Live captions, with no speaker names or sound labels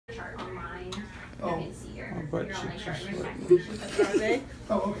on mine. Oh, You can see her. my butt You're on my cheeks chart. are You're sweating. Are they?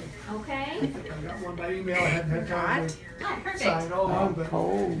 Oh, okay. Okay. I think I got one by email. I hadn't had time to Oh, perfect. sign all of them, but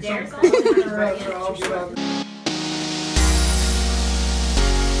Cold. There's all the so I'll be out.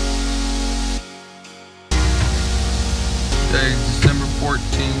 Today is December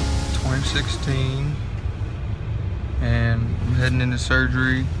 14th, 2016, and I'm heading into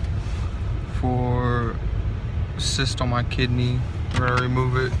surgery for a cyst on my kidney. We're gonna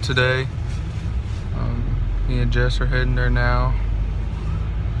remove it today. Me and Jess are heading there now.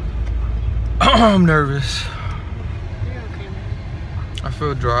 I'm nervous. I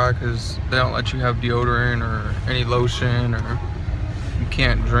feel dry because they don't let you have deodorant or any lotion, or you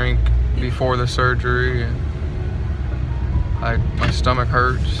can't drink before the surgery, and my stomach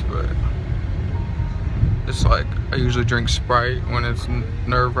hurts, but it's like I usually drink Sprite when it's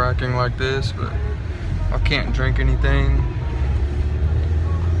nerve-wracking like this, but I can't drink anything,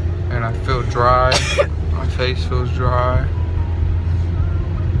 and I feel dry. My face feels dry.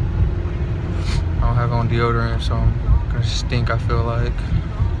 I don't have on deodorant, so I'm gonna stink, I feel like.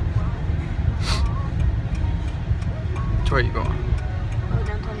 Which way you going? Oh,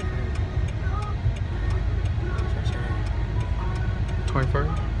 down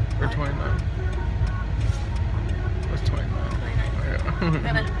 21st or 29th? What's 29th?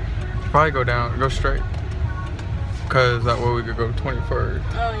 Yeah. Probably go down, go straight. Cause that way we could go 21st.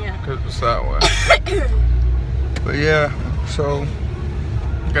 Oh yeah. Cause it's that way. But yeah, so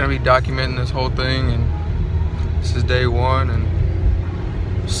I'm gonna be documenting this whole thing, and this is day one and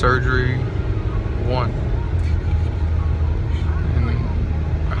surgery one. And,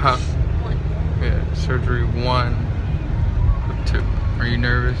 yeah, surgery one of two. Are you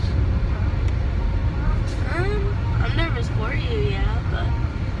nervous? I'm nervous for you, yeah, but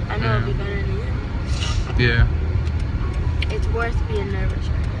I know it'll be better in the end. Yeah. It's worth being nervous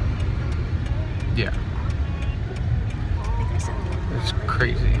right now. Yeah. I think I sound more like It's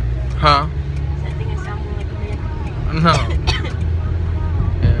crazy. Huh? I think I sound more like a man. No.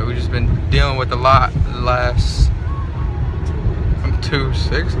 Yeah, we've just been dealing with a lot the last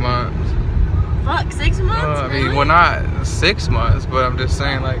 6 months. Fuck, 6 months? I mean, really? well, not 6 months, but I'm just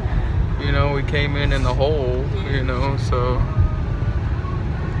saying, like, you know, we came in the hole, you know, so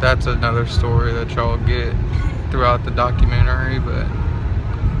that's another story that y'all get throughout the documentary. But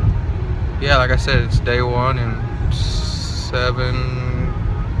yeah, like I said, it's day one and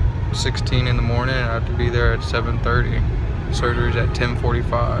 7:16 in the morning, and I have to be there at 7:30. Surgery's at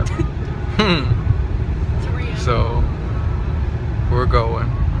 10:45. So we're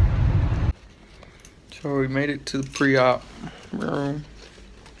going. So we made it to the pre-op room,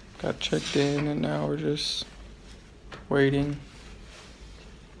 got checked in, and now we're just waiting.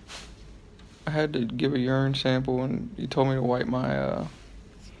 I had to give a urine sample, and he told me to wipe my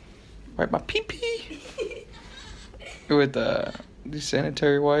pee-pee with these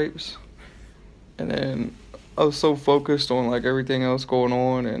sanitary wipes. And then I was so focused on like everything else going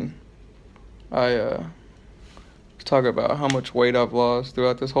on, and I was talking about how much weight I've lost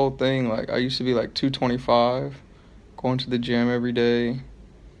throughout this whole thing. Like, I used to be like 225, going to the gym every day,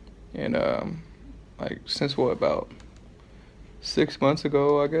 and like since what, about 6 months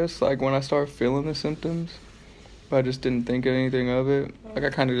ago, I guess, like when I started feeling the symptoms, but I just didn't think anything of it. Like, I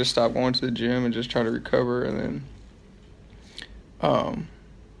kind of just stopped going to the gym and just try to recover. And then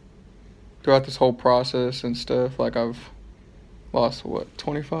throughout this whole process and stuff, like, I've lost what,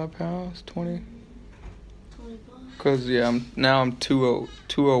 25 pounds, 20? Cause yeah, I'm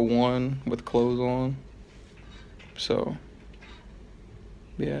 201 with clothes on. So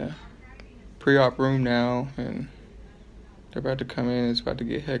yeah, pre-op room now, and they're about to come in. It's about to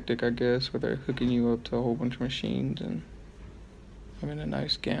get hectic, I guess, where they're hooking you up to a whole bunch of machines, and I'm in a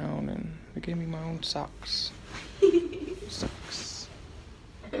nice gown, and they gave me my own socks. Socks.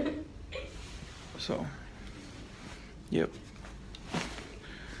 So, yep.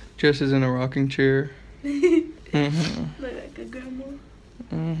 Jess is in a rocking chair. Look like a grandma.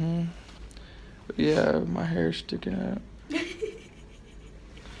 But yeah, my hair's sticking out.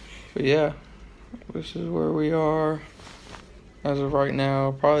 But yeah, this is where we are as of right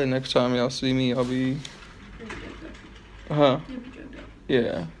now. Probably next time y'all see me, I'll be. You'll be drugged up.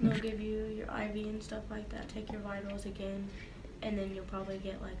 Yeah. They'll give you your IV and stuff like that. Take your vitals again, and then you'll probably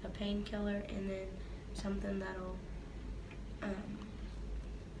get like a painkiller, and then something that'll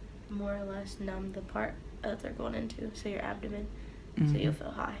more or less numb the part that they're going into, so your abdomen, so you'll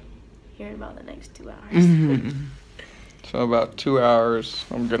feel high here in about the next 2 hours. So about 2 hours,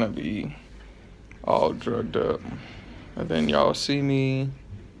 I'm gonna be all drugged up, and then y'all see me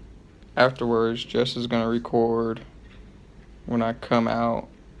afterwards. Jess is gonna record when I come out.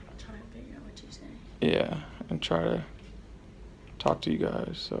 What time? yeah, and try to talk to you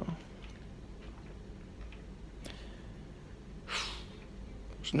guys. So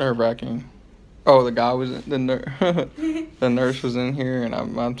it's nerve-wracking. Oh, the guy was the nurse was in here, and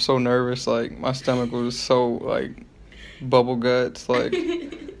I'm so nervous. Like my stomach was so like bubble guts. Like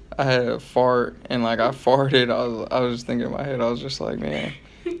I had a fart, and like I farted. I was just thinking in my head. I was just like, man,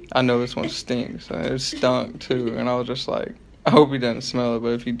 I know this one stinks. And it stunk too, and I was just like, I hope he doesn't smell it.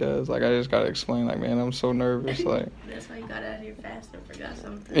 But if he does, like I just gotta explain. Like, man, I'm so nervous. Like that's why you got out here fast and forgot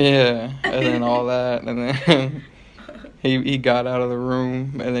something. Yeah, and then all that, and then. He got out of the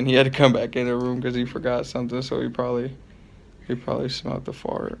room, and then he had to come back in the room because he forgot something. So he probably smelled the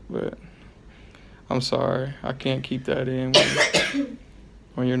fart. But I'm sorry, I can't keep that in.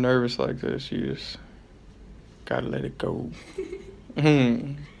 When you're nervous like this, you just gotta let it go.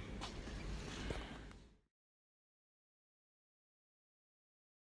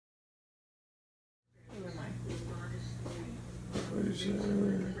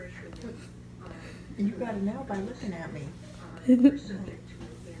 You gotta know by looking at me. Can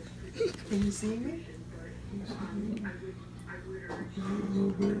you see me? A little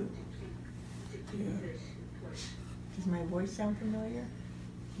bit. Yeah. Does my voice sound familiar?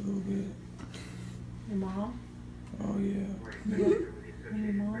 A little bit. Your mom? Oh yeah. Yeah. And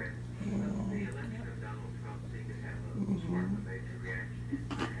your mom?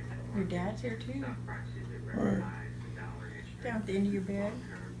 Your dad's here too. Right. Down at the end of your bed.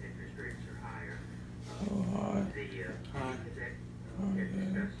 Oh hi. Hi. Oh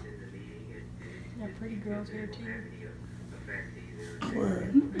yeah. That pretty girl's here too.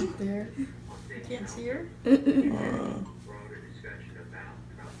 Where? Right there. You can't see her? What's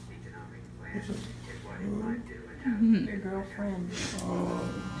it? Your girlfriend. Oh.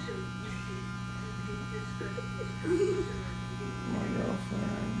 My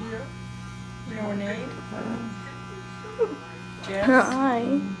girlfriend. You know her name? Her Jess?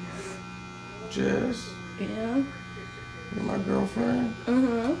 eye. Jess. Yeah. You're my girlfriend?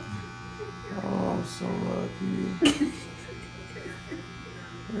 Uh-huh. Oh, I'm so lucky.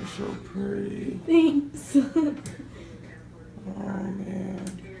 You're so pretty. Thanks. Oh, man.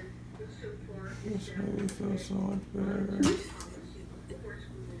 This made me feel so much better.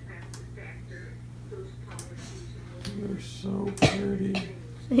 You're so pretty.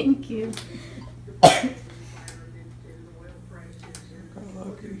 Thank you. Got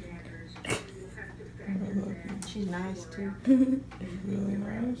lucky. Got lucky. She's nice too. She's really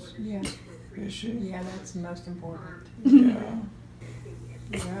nice. Yeah. Is she? Yeah, that's the most important. Yeah.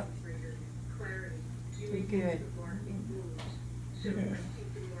 Yep. Pretty good. Yeah.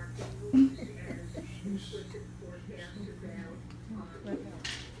 She's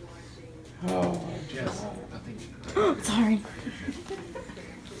oh, Jess, I think Sorry.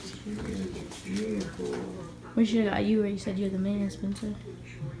 she is beautiful. We should have got you where you said you're the man, Spencer.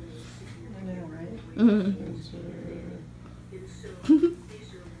 I know, right? Mm-hmm.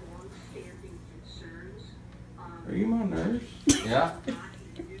 Are you my nurse? Yeah?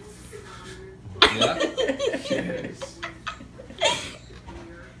 Yeah? Yes.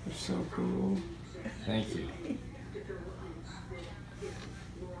 You're so cool. Thank you.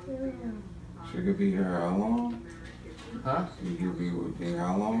 She could be here how long? Huh? You could be with me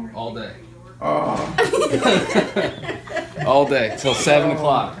how long? All day. Oh. All day, till 7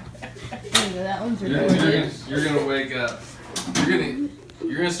 o'clock. That one's You're gonna wake up. You're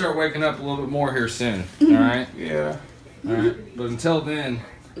gonna start waking up a little bit more here soon. Alright? Yeah. Alright? But until then,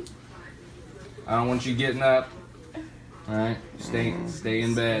 I don't want you getting up. Alright? Stay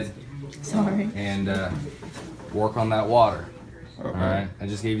in bed Sorry. and work on that water. Okay. Alright? I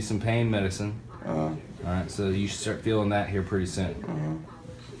just gave you some pain medicine. Uh-huh. Alright, so you should start feeling that here pretty soon.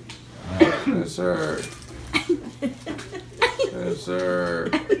 Yes, sir. Yes, sir.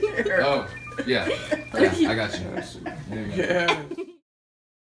 Oh, yeah. Yeah, I got you. There you go. Yeah.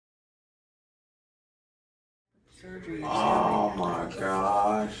 Surgery. Oh my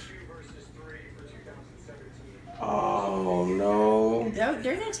gosh. Oh no.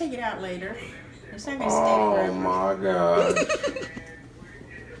 They're gonna take it out later. It's not gonna stay Oh forever. my gosh.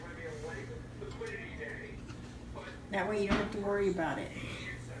 That way you don't have to worry about it.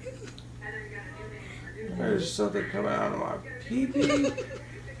 There's something coming out of my pee-pee.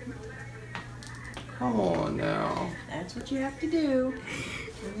 Come on now. That's what you have to do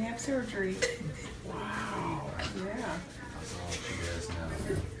when you have surgery. Wow. Yeah. That's all she does now.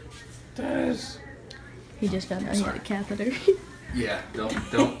 That is. He just found out he had a catheter. Yeah,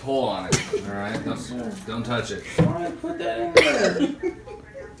 don't pull on it. All right, don't touch it. Why put that in there?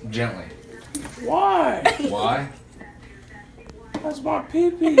 Gently. Why? Why? That's my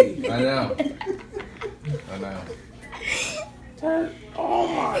pee-pee. I know. I know. Oh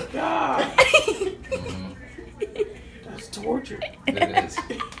my God. Mm-hmm. That's torture. It is.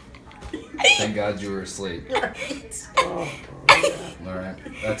 Thank God you were asleep. Oh, yeah. All right.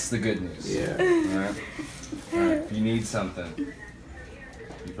 That's the good news. Yeah. All right. All right. If you need something,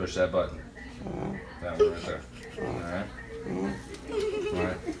 you push that button. That one right there. All right. All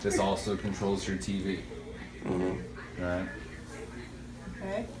right. This also controls your TV. All right.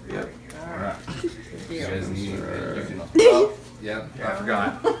 Okay. Yep. All right. You guys need anything, you can. Oh, yep. I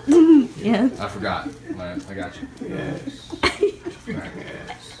forgot. Yeah. I forgot. All right. I got you. Yes. All right.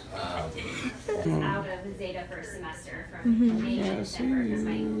 Out of Zeta for a semester from May to December because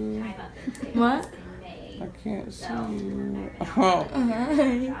my time up in Zeta What? was in May. I can't see you. Oh.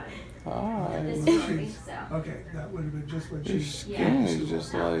 Hi. Hi. This morning, so. Okay, that would have been just when Your she. skin is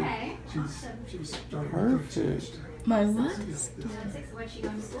just like Okay. She's starting her perfect. My what? What's she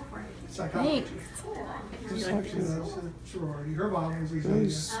going to school for? psychology. Cool. Just She like loves a sorority. Her mom was a really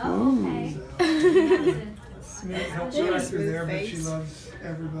Zeta. Oh, smooth. okay. It helps her right through there, but she loves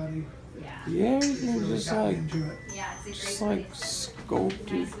everybody. Yeah. Yeah, everything's Really just gotten like into it. Yeah, it's a just great like place.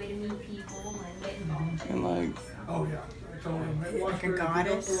 sculpted Nice way to meet people and get involved. and like Oh yeah, I told him. Like a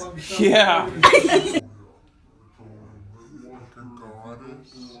goddess? yeah.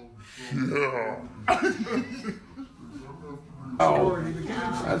 Oh,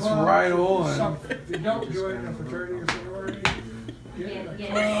 that's right on. If you don't join a fraternity or sorority, Get get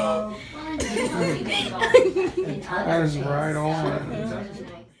involved. Well, and get involved in That other is things. right on. It's really nice.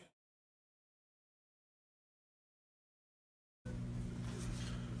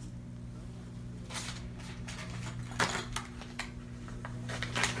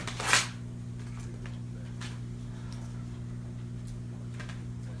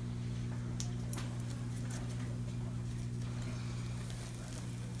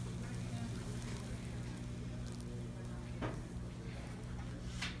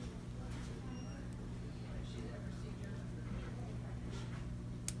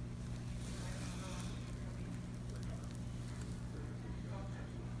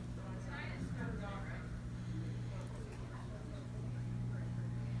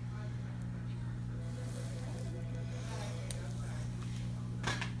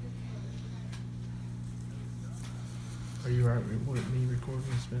 Are you right with me recording,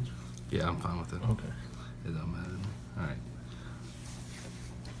 Spencer? Yeah, I'm fine with it. Okay. It don't matter. All right.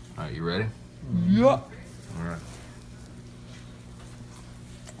 All right, you ready? Yeah. All right.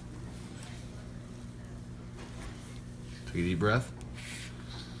 Take a deep breath.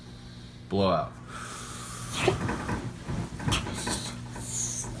 Blow out.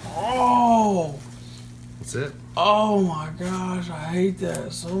 Oh. That's it. Oh my gosh, I hate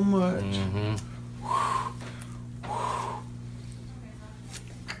that so much. Mm-hmm.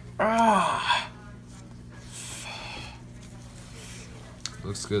 Ah.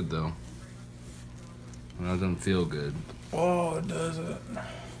 Looks good though. Well, it doesn't feel good. Oh, it doesn't.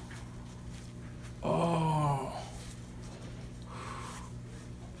 Oh.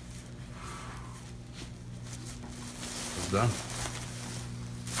 It's done.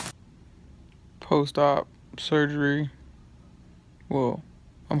 Post-op surgery. Well,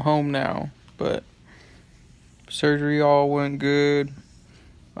 I'm home now, but surgery all went good.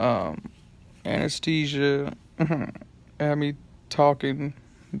 Anesthesia had me talking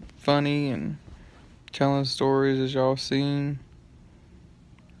funny and telling stories, as y'all seen.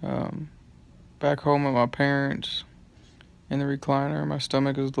 Back home at my parents in the recliner, my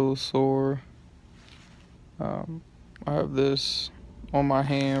stomach is a little sore. I have this on my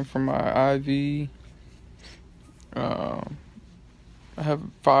hand from my IV. I have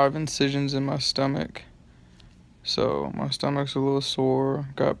 5 incisions in my stomach, so my stomach's a little sore.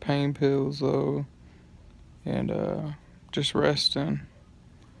 Got pain pills though, and just resting.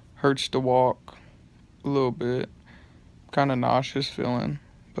 Hurts to walk a little bit. Kind of nauseous feeling,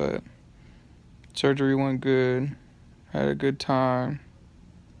 but surgery went good. Had a good time,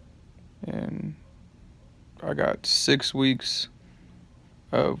 and I got 6 weeks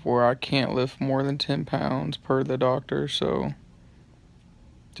of where I can't lift more than 10 pounds per the doctor, so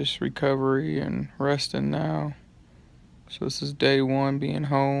just recovery and resting now. So this is day 1 being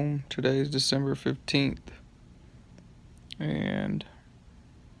home. Today is December 15th, and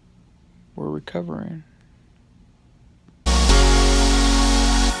we're recovering.